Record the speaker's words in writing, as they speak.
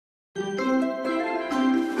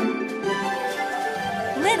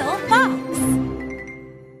little fox.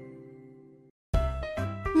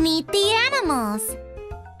 Meet the animals.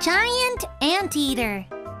 Giant Anteater.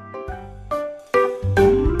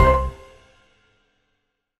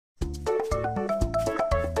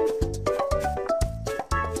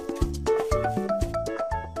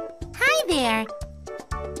 Hi there.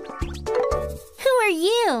 Who are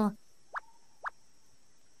you?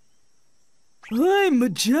 I'm a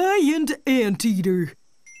giant anteater.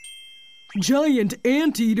 Giant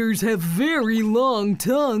anteaters have very long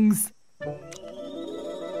tongues.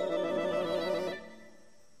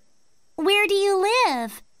 Where do you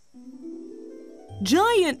live?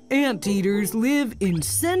 Giant anteaters live in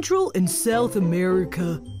Central and South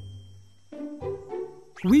America.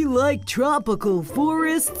 We like tropical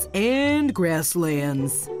forests and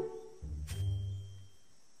grasslands.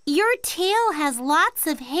 Your tail has lots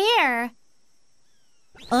of hair.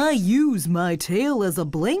 I use my tail as a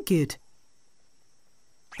blanket.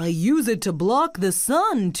 I use it to block the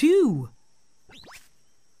sun, too.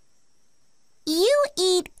 You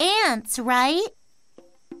eat ants, right?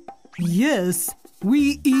 Yes,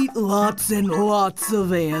 we eat lots and lots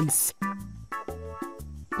of ants.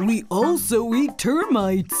 We also eat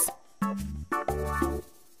termites. How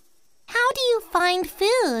do you find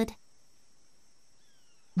food?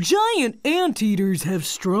 Giant anteaters have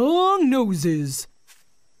strong noses.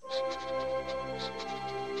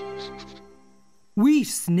 We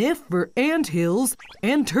sniff for anthills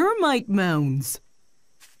and termite mounds.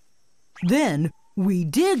 Then we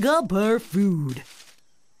dig up our food.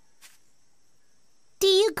 Do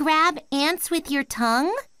you grab ants with your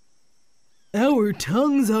tongue? Our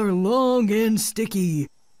tongues are long and sticky.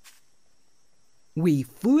 We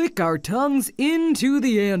flick our tongues into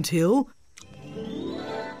the anthill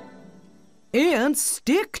and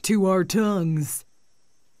stick to our tongues.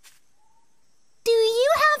 Do you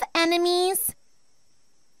have enemies?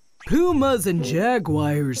 Pumas and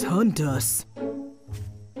jaguars hunt us.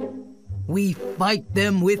 We fight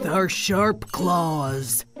them with our sharp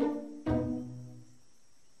claws.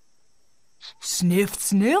 Sniff,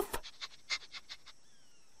 sniff.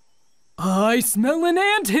 I smell an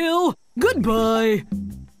anthill. Goodbye.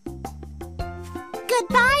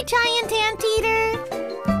 Goodbye, Giant Anteater.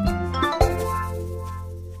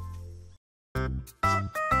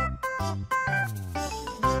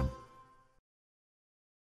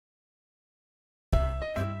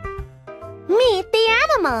 Meet the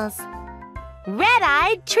animals.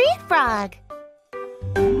 Red-eyed tree frog.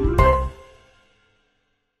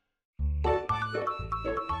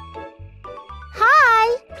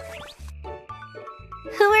 Hi.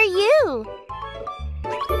 Who are you?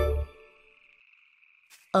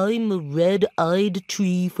 I'm a red-eyed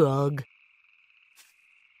tree frog.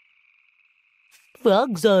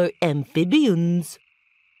 Frogs are amphibians.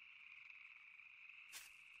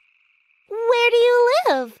 Where do you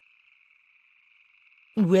live?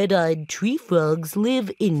 Red-eyed tree frogs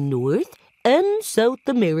live in North and South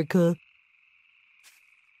America.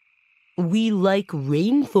 We like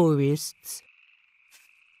rainforests.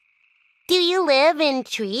 Do you live in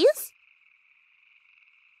trees?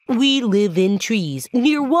 We live in trees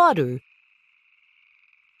near water.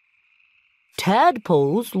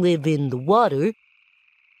 Tadpoles live in the water.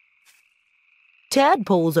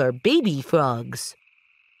 Tadpoles are baby frogs.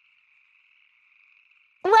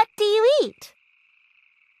 What do you eat?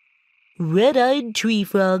 Red-eyed tree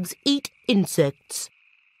frogs eat insects.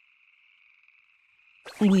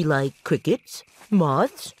 We like crickets,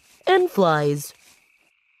 moths, and flies.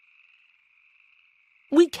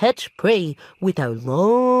 We catch prey with our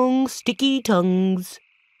long, sticky tongues.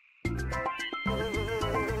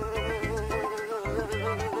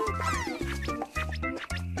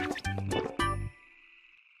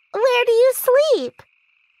 Where do you sleep?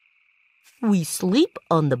 We sleep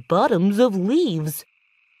on the bottoms of leaves.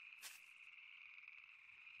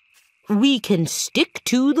 We can stick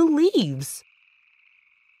to the leaves.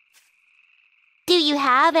 Do you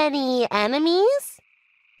have any enemies?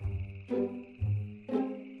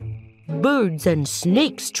 Birds and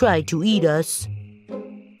snakes try to eat us.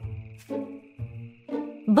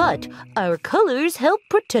 But our colors help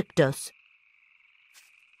protect us.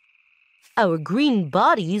 Our green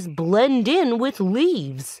bodies blend in with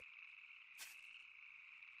leaves.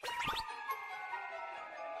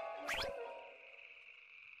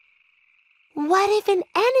 What if an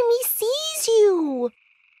enemy sees you?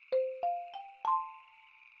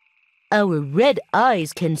 Our red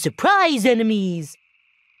eyes can surprise enemies.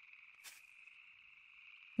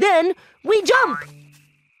 Then we jump.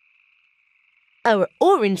 Our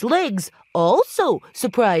orange legs also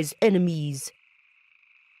surprise enemies.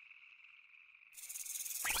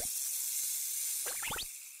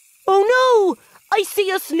 I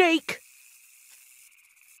see a snake!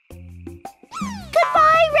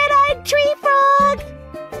 Goodbye, red-eyed tree frog!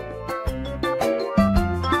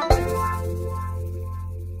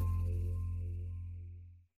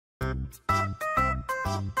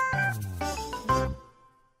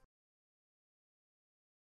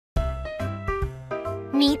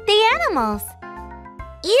 Meet the animals.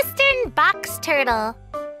 Eastern box turtle.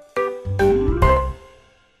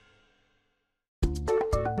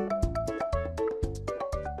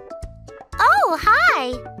 Oh,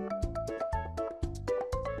 hi!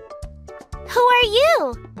 Who are you?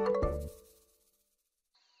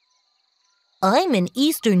 I'm an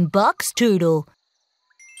eastern box turtle.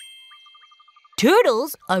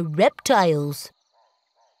 Turtles are reptiles.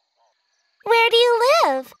 Where do you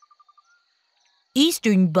live?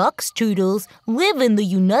 Eastern box turtles live in the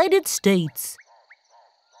United States.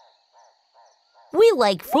 We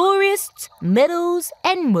like forests, meadows,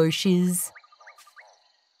 and marshes.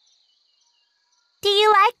 Do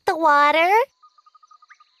you like the water?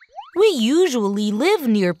 We usually live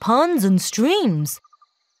near ponds and streams.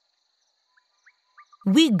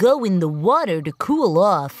 We go in the water to cool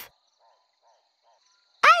off.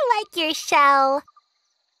 I like your shell.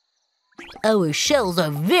 Our shells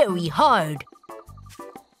are very hard.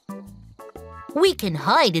 We can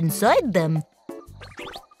hide inside them.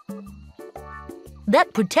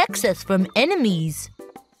 That protects us from enemies.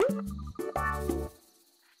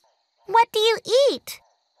 What do you eat?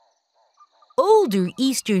 Older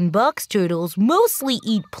eastern box turtles mostly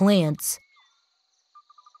eat plants.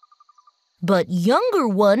 But younger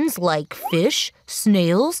ones like fish,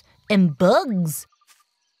 snails, and bugs.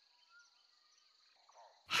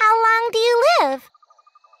 How long do you live?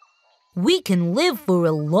 We can live for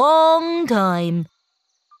a long time.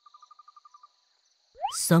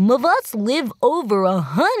 Some of us live over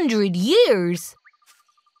 100 years.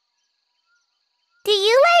 Do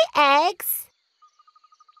you lay eggs?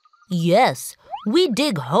 Yes, we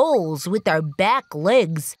dig holes with our back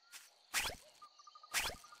legs.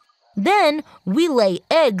 Then we lay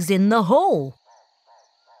eggs in the hole.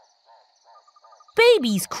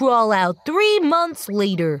 Babies crawl out 3 months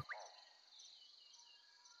later.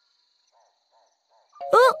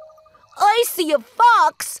 Oh, I see a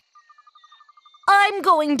fox! I'm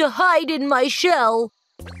going to hide in my shell.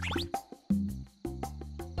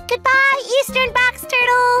 Goodbye, Eastern box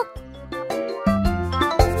turtle!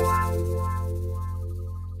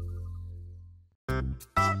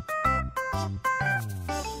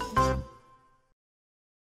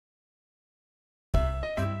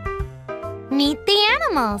 Meet the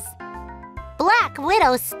animals. Black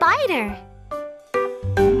widow spider.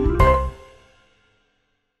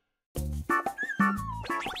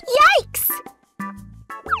 Yikes!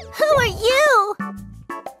 Who are you?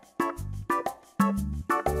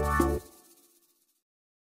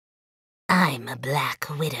 I'm a black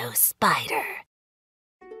widow spider.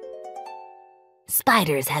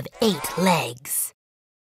 Spiders have 8 legs.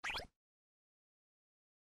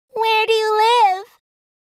 Where do you live?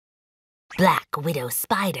 Black widow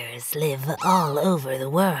spiders live all over the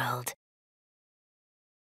world.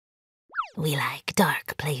 We like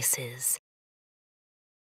dark places.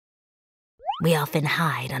 We often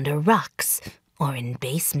hide under rocks or in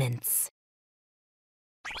basements.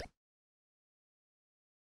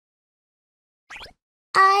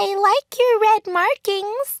 I like your red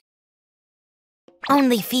markings.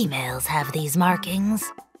 Only females have these markings.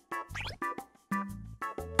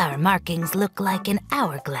 Our markings look like an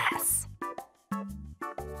hourglass.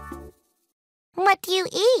 What do you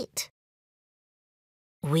eat?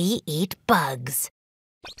 We eat bugs.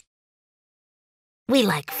 We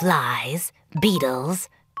like flies, beetles,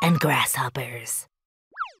 and grasshoppers.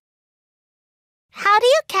 How do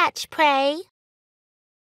you catch prey?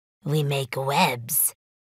 We make webs.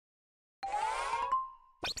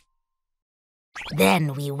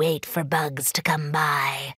 Then we wait for bugs to come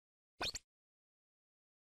by.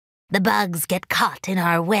 The bugs get caught in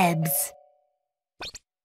our webs.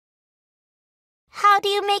 How do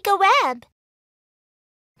you make a web?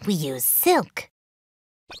 We use silk.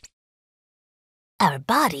 Our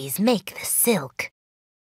bodies make the silk.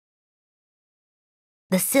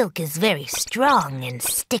 The silk is very strong and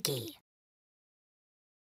sticky.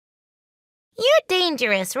 You're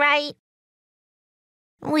dangerous, right?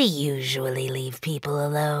 We usually leave people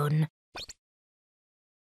alone.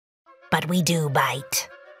 But we do bite.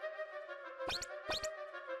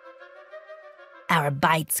 Our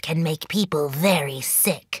bites can make people very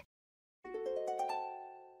sick.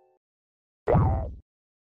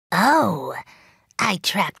 Oh, I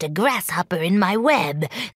trapped a grasshopper in my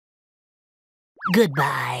web.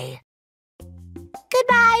 Goodbye.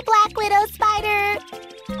 Goodbye, Black Widow Spider.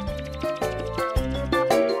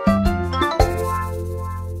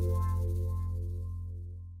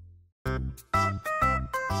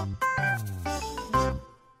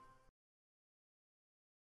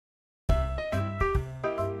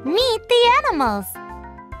 Meet the animals.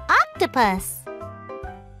 Octopus.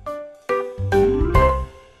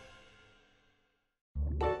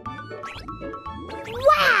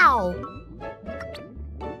 Wow!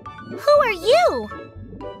 Who are you?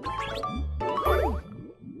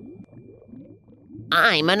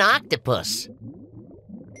 I'm an octopus.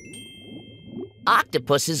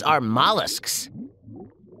 Octopuses are mollusks.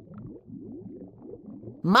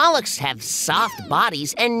 Mollusks have soft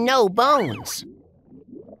bodies and no bones.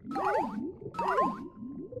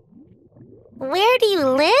 Where do you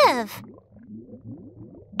live?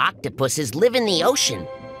 Octopuses live in the ocean.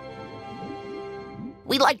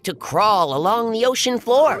 We like to crawl along the ocean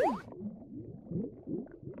floor.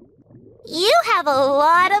 You have a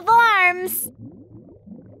lot of arms.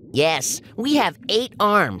 Yes, we have 8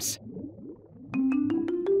 arms.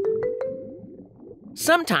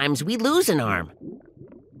 Sometimes we lose an arm.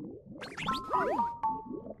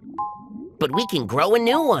 But we can grow a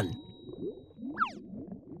new one.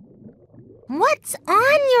 What's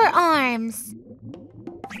on your arms?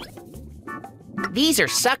 These are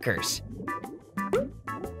suckers.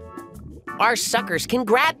 Our suckers can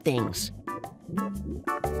grab things.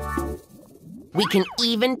 We can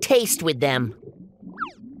even taste with them.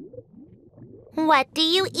 What do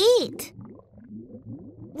you eat?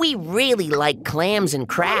 We really like clams and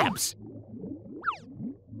crabs.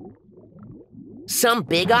 Some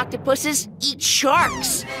big octopuses eat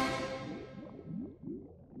sharks.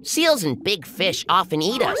 Seals and big fish often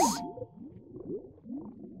eat us.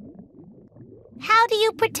 How do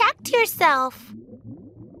you protect yourself?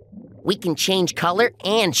 We can change color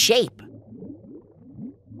and shape.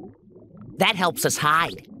 That helps us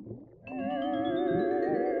hide.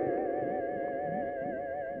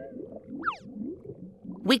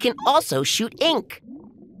 We can also shoot ink.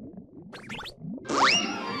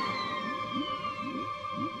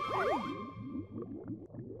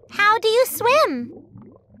 How do you swim?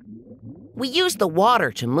 We use the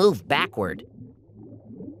water to move backward.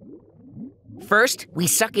 First, we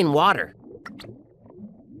suck in water.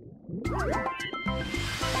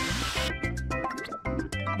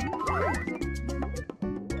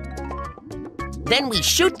 Then we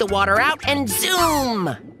shoot the water out and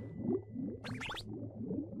zoom!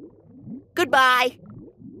 Goodbye!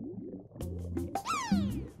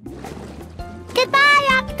 Goodbye,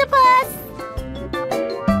 Octopus!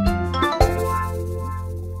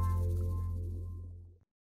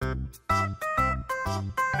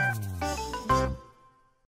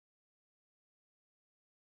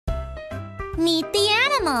 Meet the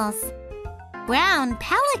animals. Brown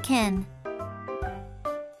pelican.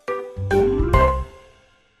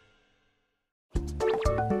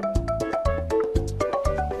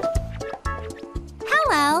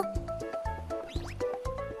 Hello.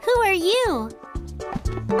 Who are you?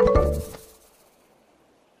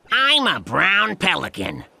 I'm a brown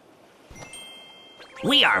pelican.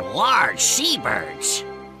 We are large seabirds.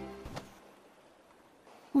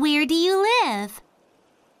 Where do you live?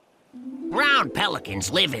 Brown pelicans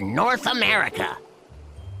live in North America.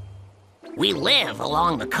 We live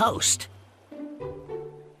along the coast.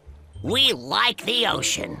 We like the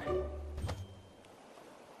ocean.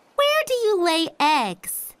 Where do you lay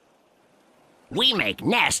eggs? We make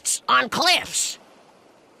nests on cliffs.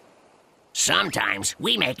 Sometimes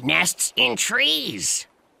we make nests in trees.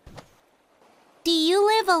 Do you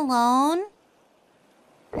live alone?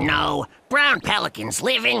 No, brown pelicans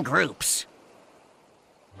live in groups.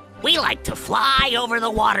 We like to fly over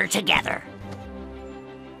the water together.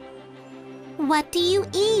 What do you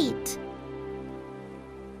eat?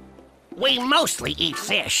 We mostly eat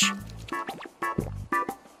fish.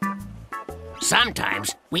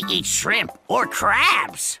 Sometimes we eat shrimp or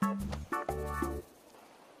crabs.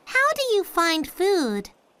 How do you find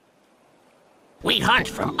food? We hunt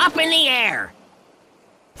from up in the air.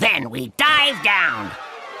 Then we dive down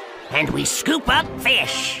and we scoop up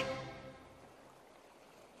fish.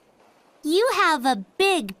 You have a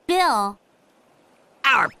big bill.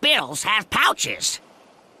 Our bills have pouches.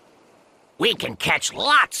 We can catch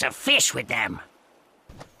lots of fish with them.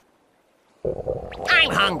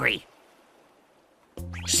 I'm hungry.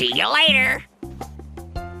 See you later.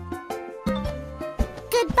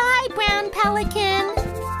 Goodbye, brown pelican.